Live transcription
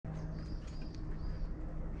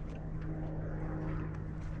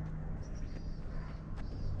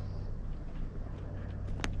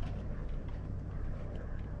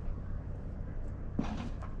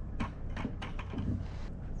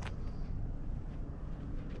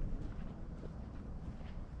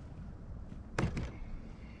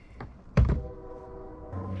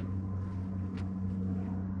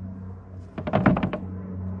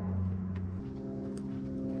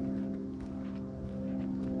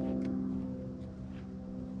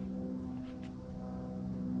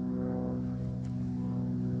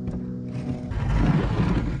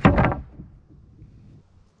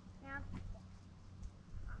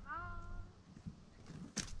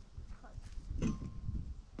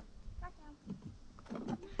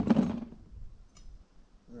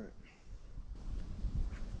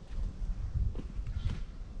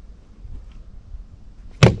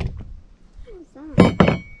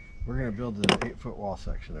that? We're going to build an 8-foot wall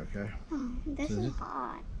section, okay? Oh, this is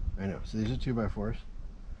hot. I know. So these are 2x4s.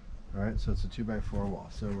 All right, so it's a 2x4 wall.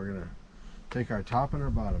 So we're going to take our top and our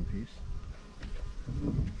bottom piece.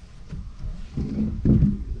 A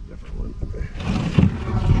different one.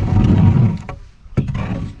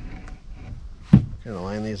 Kind of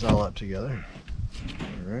line these all up together.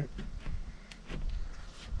 All right.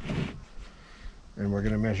 And we're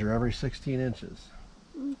going to measure every 16 inches.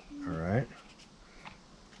 Okay. All right.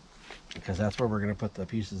 Because that's where we're going to put the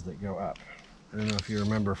pieces that go up. I don't know if you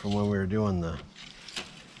remember from when we were doing the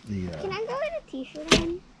Can I go in a t-shirt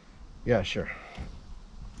on? Yeah, sure.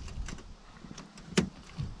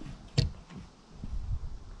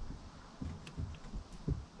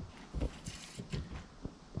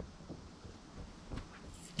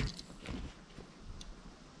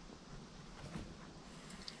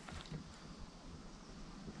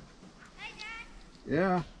 Hey, Dad. Yeah.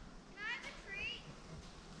 Can I have a treat?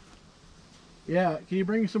 Yeah. Can you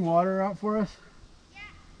bring some water out for us? Yeah.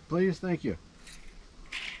 Please, thank you.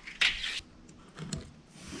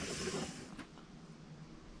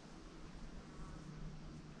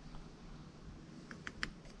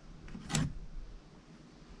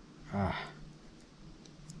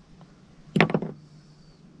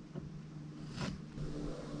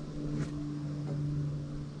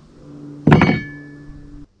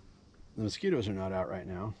 The mosquitoes are not out right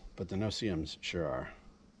now, but the no-see-ums sure are.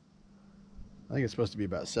 I think it's supposed to be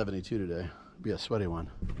about 72 today. Be a sweaty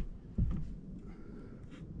one.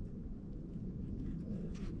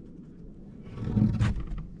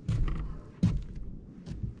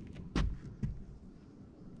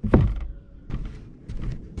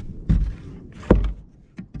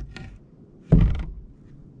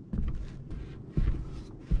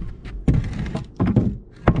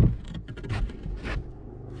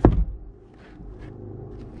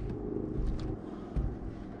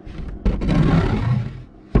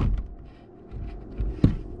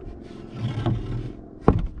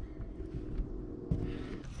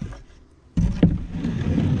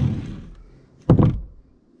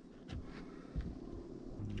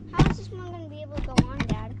 How is this one going to be able to go on,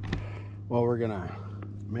 Dad? Well, we're gonna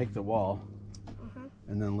make the wall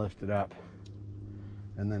and then lift it up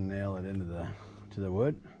and then nail it into the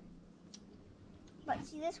wood. But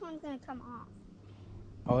see, this one's going to come off.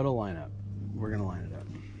 Oh, it'll line up. We're gonna line it up.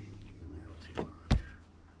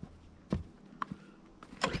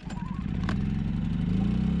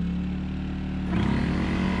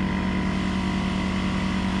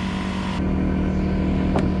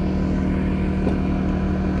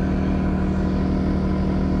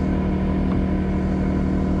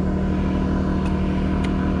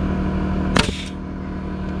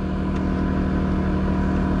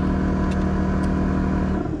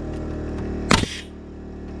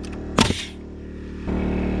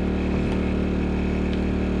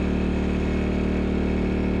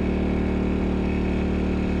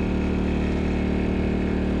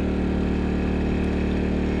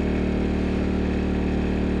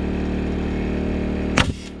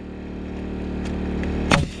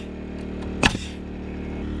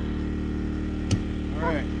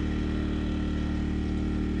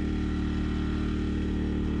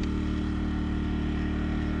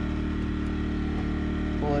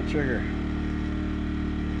 Pull that trigger.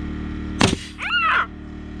 Ah!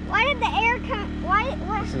 Why did the air come? Why?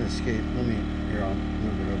 What? It's an escape. Here, I'll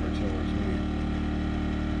move it over towards me.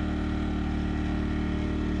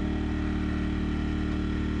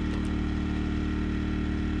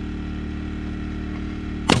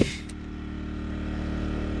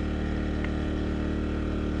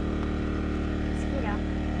 Mosquito.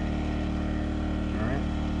 All right.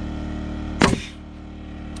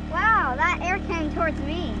 Wow, that air came towards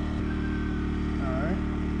me. All right.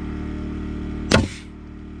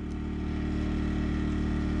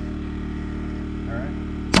 All right.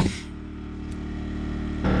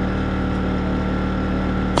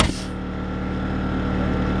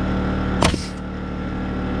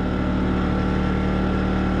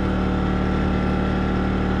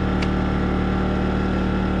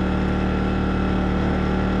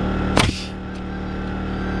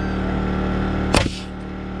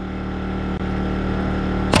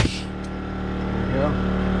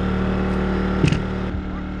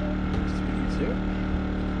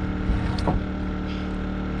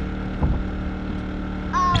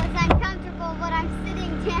 Oh, it's uncomfortable, but I'm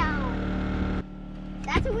sitting down.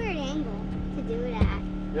 That's a weird angle to do it at.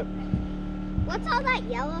 Yep. What's all that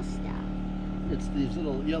yellow stuff? It's these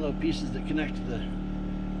little yellow pieces that connect to the.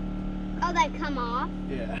 Oh, that come off?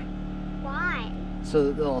 Yeah. Why? So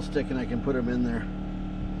that they'll all stick and I can put them in there.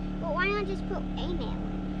 Well, why not just put a nail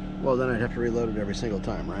in? Well, then I'd have to reload it every single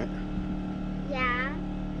time, right? Yeah.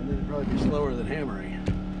 And then it'd probably be slower than hammering.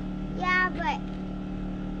 Yeah, but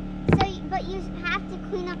you have to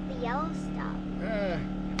clean up the yellow stuff.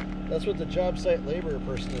 That's what the job site labor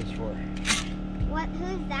person is for. What?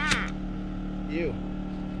 Who's that? You.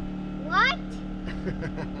 What?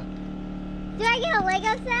 Do I get a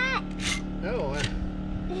Lego set? No, I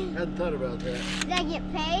hadn't thought about that. Did I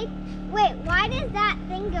get paid? Wait, why does that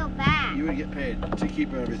thing go back? You would get paid to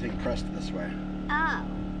keep everything pressed this way. Oh.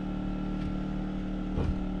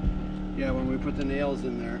 Yeah, when we put the nails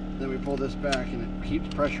in there, then we pull this back and it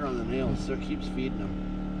keeps pressure on the nails, so it keeps feeding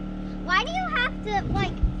them. Why do you have to,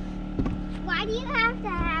 like, why do you have to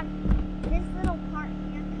have this little part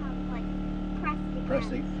here come, like, pressed against?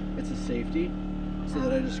 Pressing, it's a safety, so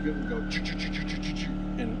that I just go and go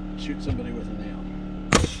and shoot somebody with a nail.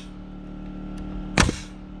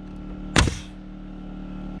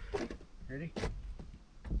 Ready?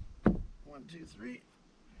 1, 2, 3.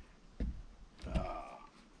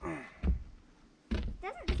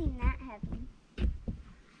 Doesn't seem that heavy.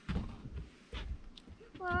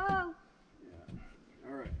 Whoa. Yeah.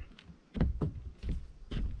 All right.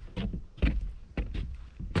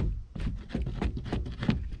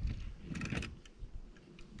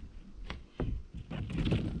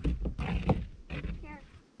 Here.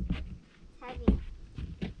 It's heavy.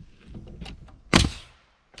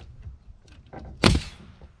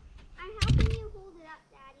 I'm helping you hold it up,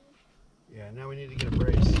 Daddy. Yeah, now we need to get a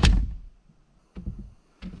brace.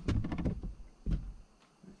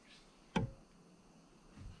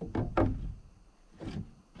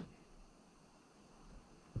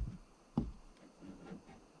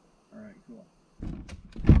 All right, cool.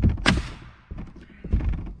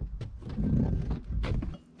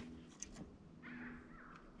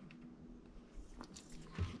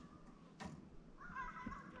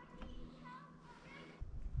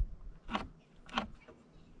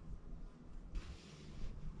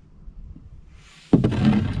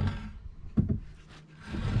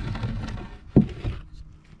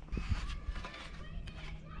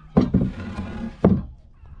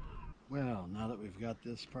 Well, now that we've got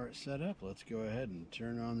this part set up, let's go ahead and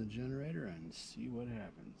turn on the generator and see what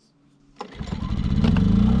happens.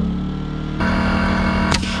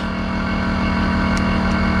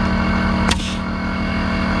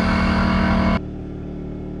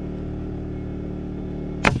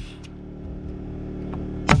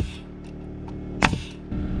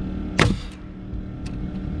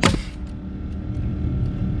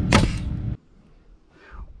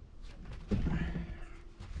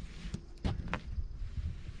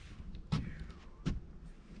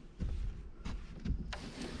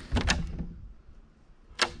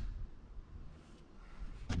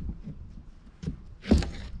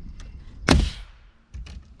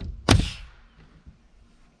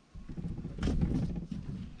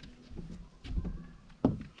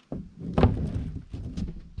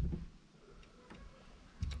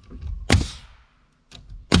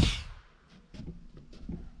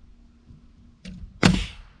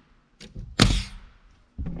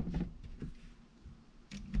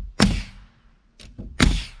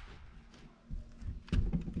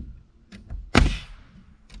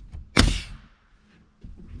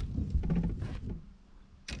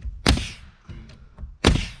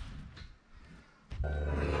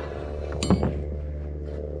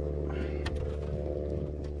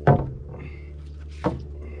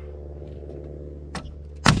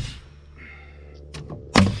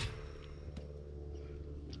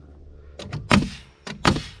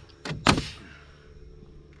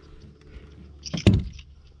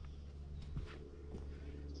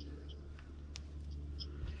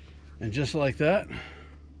 And just like that,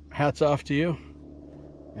 hats off to you,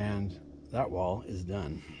 and that wall is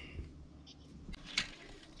done.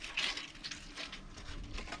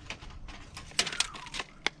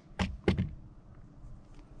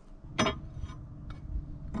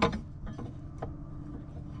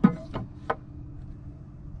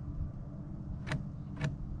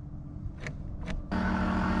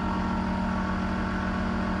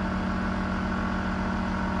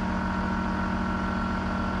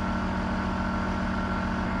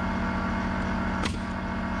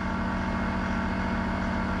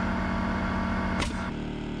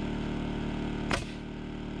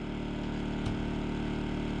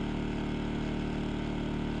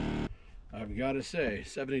 I've got to say,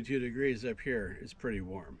 72 degrees up here is pretty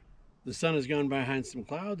warm. The sun has gone behind some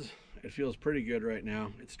clouds. It feels pretty good right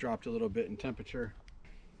now. It's dropped a little bit in temperature.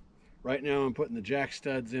 Right now I'm putting the jack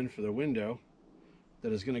studs in for the window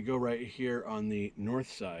that is going to go right here on the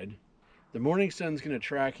north side. The morning sun's going to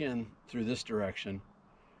track in through this direction,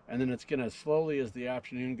 And then it's going to slowly, as the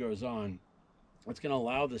afternoon goes on, it's going to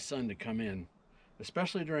allow the sun to come in,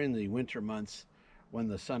 especially during the winter months when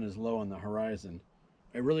the sun is low on the horizon.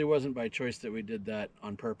 It really wasn't by choice that we did that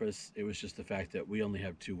on purpose. It was just the fact that we only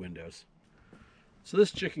have 2 windows. So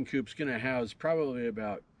this chicken coop's going to house probably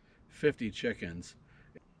about 50 chickens.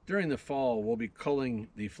 During the fall, we'll be culling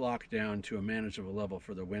the flock down to a manageable level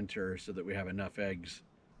for the winter so that we have enough eggs.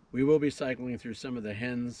 We will be cycling through some of the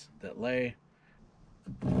hens that lay.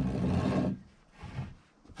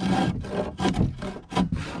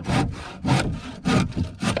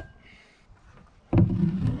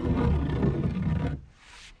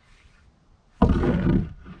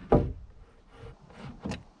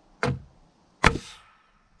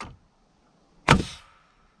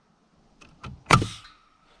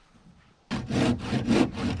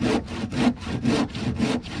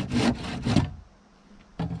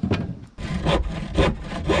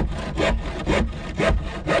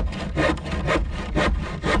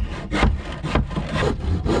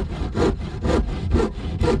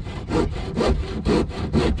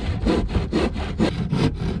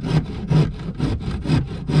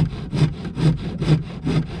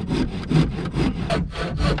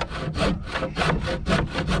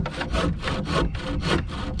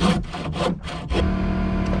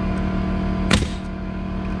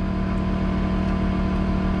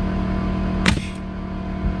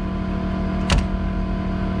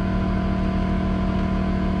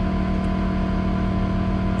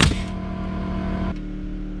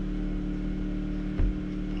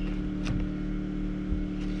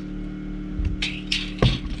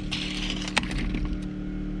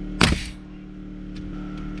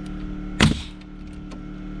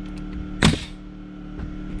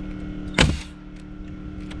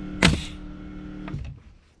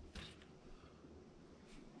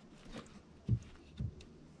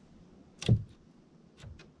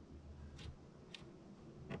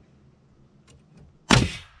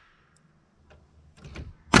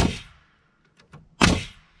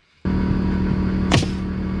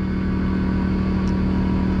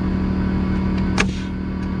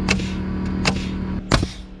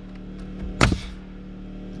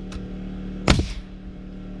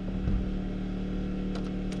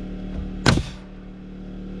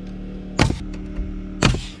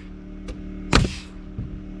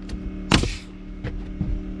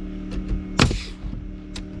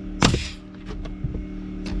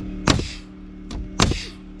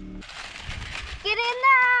 Get in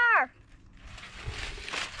there!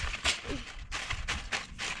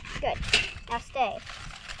 Good. Now stay.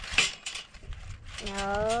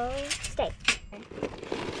 No, stay.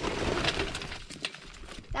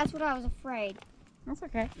 That's what I was afraid. That's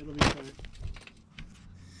okay. It'll be fine.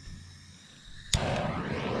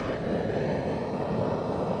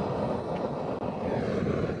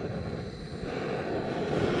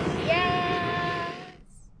 Yes!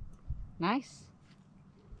 Nice.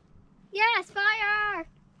 Yes, fire!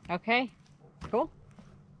 Okay. Cool.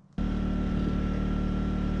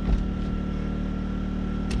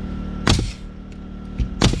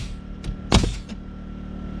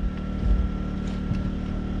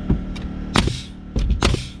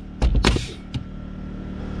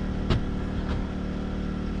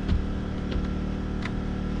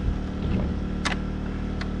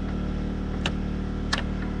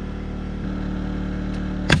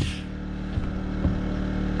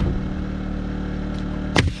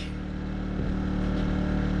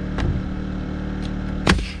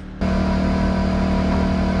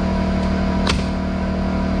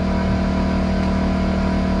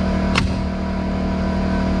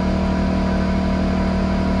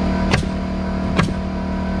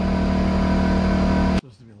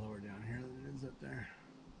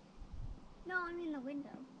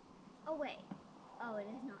 Oh wait. Oh, it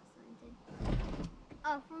is not slanted.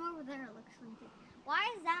 Oh, from over there it looks slanted. Why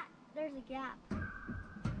is that? There's a gap.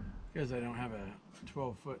 Because I don't have a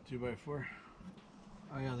 12-foot 2x4. Oh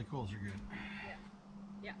yeah, the coals are good.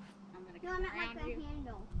 Yeah. I'm gonna No, I meant like the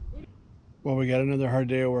handle. Well, we got another hard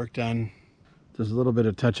day of work done. There's a little bit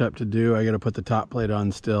of touch up to do. I got to put the top plate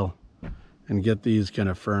on still and get these kind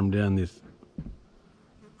of firmed in, these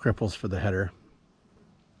cripples for the header.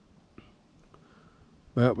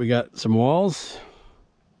 But we got some walls,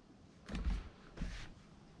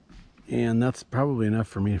 and that's probably enough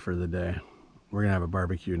for me for the day. We're gonna have a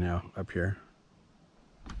barbecue now up here.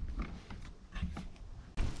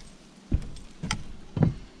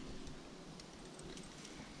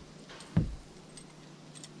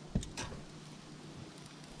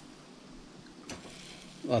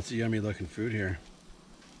 Lots of yummy looking food here.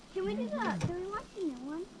 Can we do that? Can we watch the new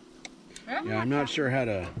one? Yeah, I'm not sure how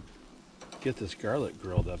to get this garlic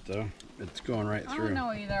grilled up though. It's going right I through. don't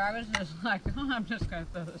know either. I was just like, oh, I'm just going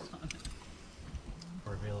to throw this on.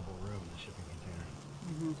 For available room in the shipping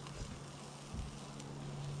container.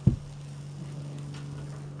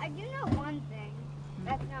 I do know one thing.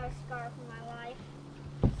 That's not a scar for my life.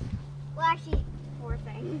 Well, actually, 4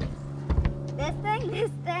 things. This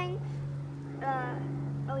thing,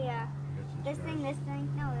 oh yeah. This thing.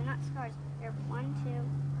 No, they're not scars. They're 1, 2,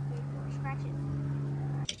 3, 4 scratches.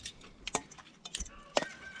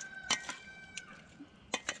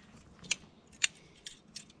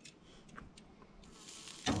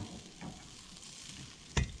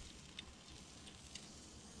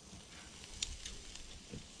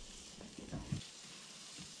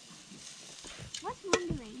 What's Mom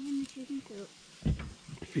doing in the chicken coop?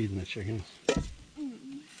 Feeding the chickens. This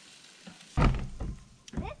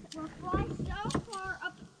will fly so far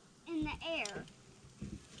up in the air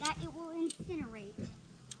that it will incinerate.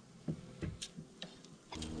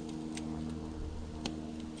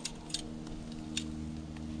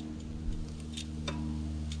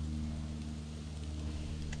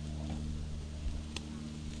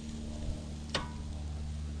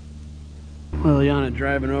 Liliana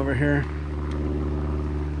driving over here.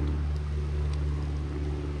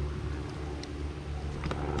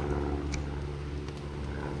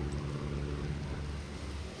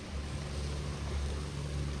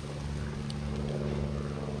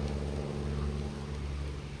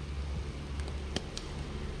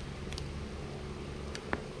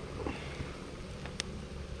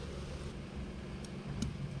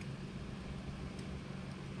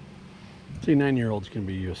 See, 9-year-olds can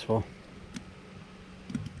be useful.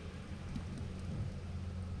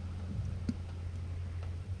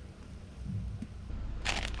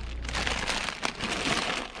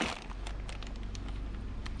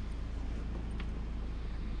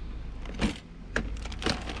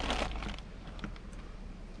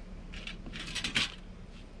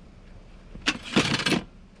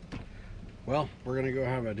 Well, we're gonna go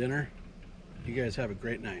have a dinner. You guys have a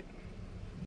great night.